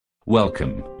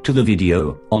Welcome to the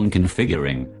video on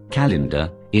configuring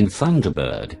Calendar in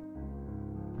Thunderbird.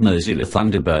 Mozilla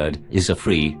Thunderbird is a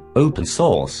free,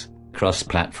 open-source,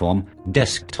 cross-platform,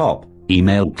 desktop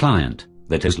email client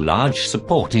that has large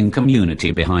supporting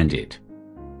community behind it.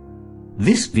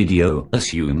 This video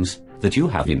assumes that you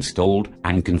have installed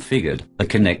and configured a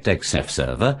ConnectXF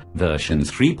server version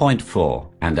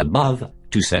 3.4 and above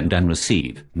to send and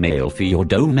receive mail for your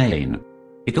domain.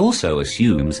 It also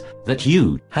assumes that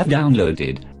you have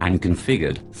downloaded and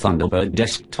configured Thunderbird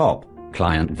desktop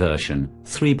client version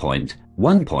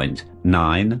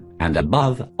 3.1.9 and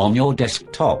above on your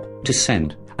desktop to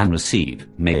send and receive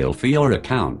mail for your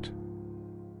account.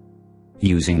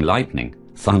 Using Lightning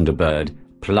Thunderbird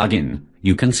plugin,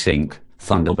 you can sync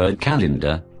Thunderbird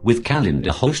Calendar with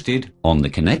Calendar hosted on the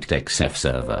ConnectXF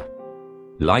server.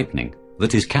 Lightning,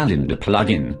 that is Calendar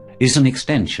plugin, is an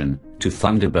extension to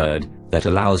Thunderbird that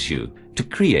allows you to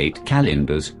create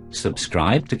calendars,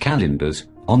 subscribe to calendars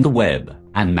on the web,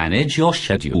 and manage your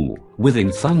schedule within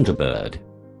Thunderbird.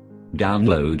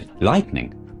 Download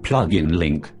Lightning plugin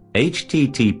link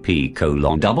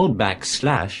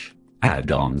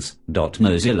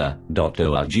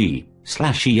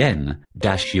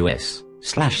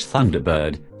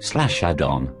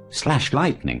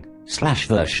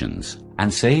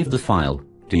and save the file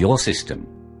to your system.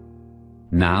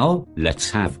 Now, let's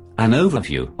have an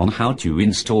overview on how to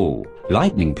install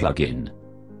Lightning plugin.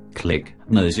 Click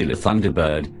Mozilla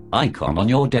Thunderbird icon on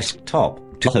your desktop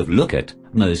to have a look at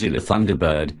Mozilla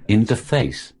Thunderbird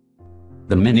interface.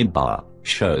 The menu bar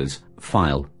shows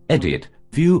File, Edit,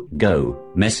 View, Go,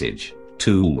 Message,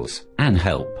 Tools, and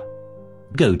Help.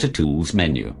 Go to Tools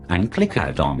menu and click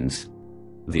Add-ons.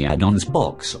 The Add-ons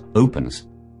box opens.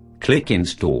 Click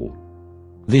Install.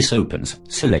 This opens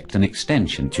Select an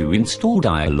extension to install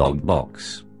dialog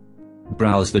box.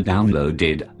 Browse the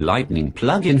downloaded Lightning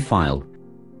plugin file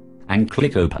and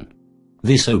click Open.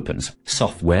 This opens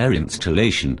Software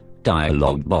Installation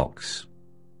dialog box.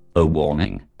 A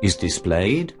warning is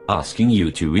displayed asking you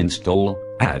to install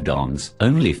add-ons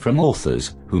only from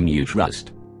authors whom you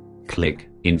trust. Click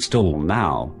Install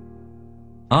Now.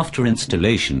 After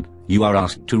installation, you are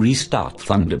asked to restart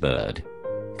Thunderbird.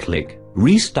 Click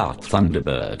Restart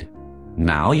Thunderbird.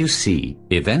 Now you see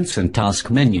Events and Task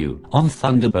menu on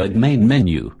Thunderbird main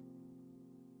menu.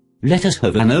 Let us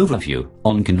have an overview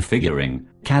on configuring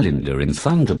Calendar in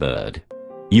Thunderbird.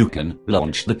 You can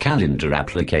launch the Calendar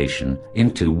application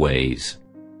in two ways.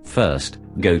 First,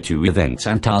 go to Events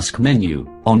and Task menu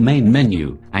on main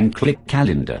menu and click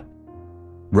Calendar.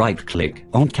 Right-click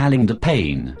on Calendar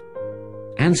pane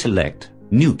and select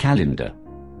New Calendar,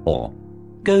 or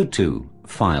go to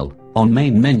File on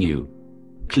main menu,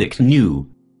 click New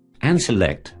and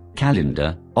select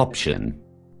Calendar option.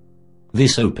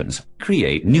 This opens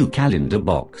Create New Calendar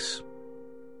box.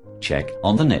 Check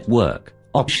on the Network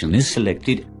option is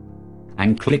selected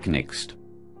and click Next.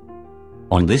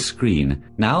 On this screen,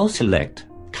 now select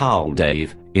Carl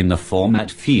Dave in the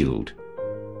Format field.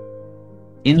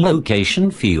 In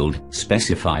Location field,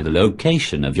 specify the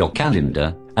location of your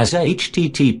calendar as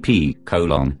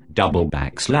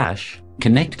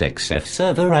http://ConnectXF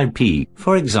server IP,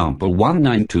 for example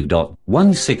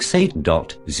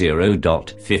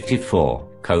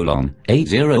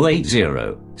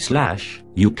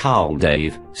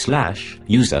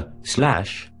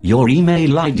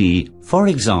email ID, for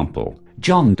example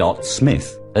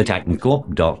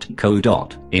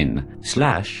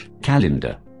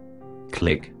john.smith@acmecorp.co.in/calendar.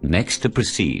 Click Next to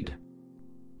proceed.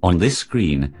 On this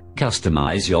screen,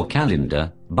 customize your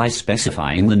calendar by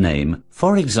specifying the name,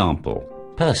 for example,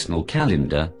 Personal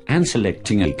Calendar, and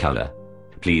selecting a color.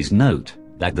 Please note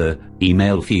that the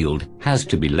email field has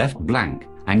to be left blank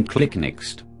and click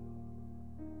Next.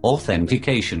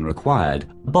 Authentication Required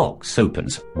box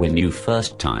opens when you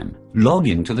first time log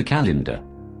into the calendar.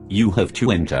 You have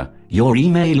to enter your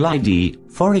email ID,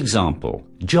 for example,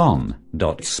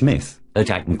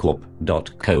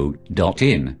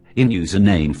 john.smith@acmecorp.co.in in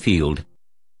username field,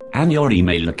 and your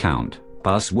email account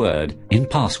password in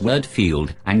password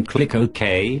field and click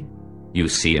OK. You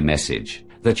see a message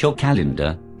that your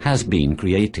calendar has been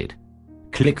created.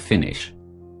 Click Finish.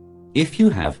 If you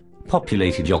have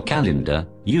populated your calendar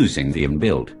using the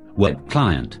inbuilt web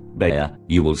client Bayer,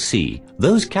 you will see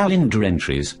those calendar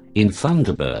entries in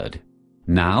Thunderbird.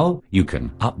 Now you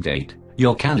can update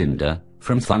your calendar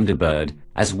from Thunderbird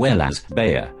as well as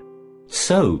Bayer.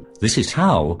 So, this is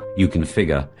how you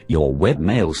configure your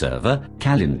webmail server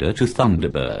calendar to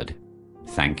Thunderbird.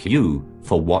 Thank you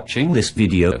for watching this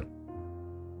video.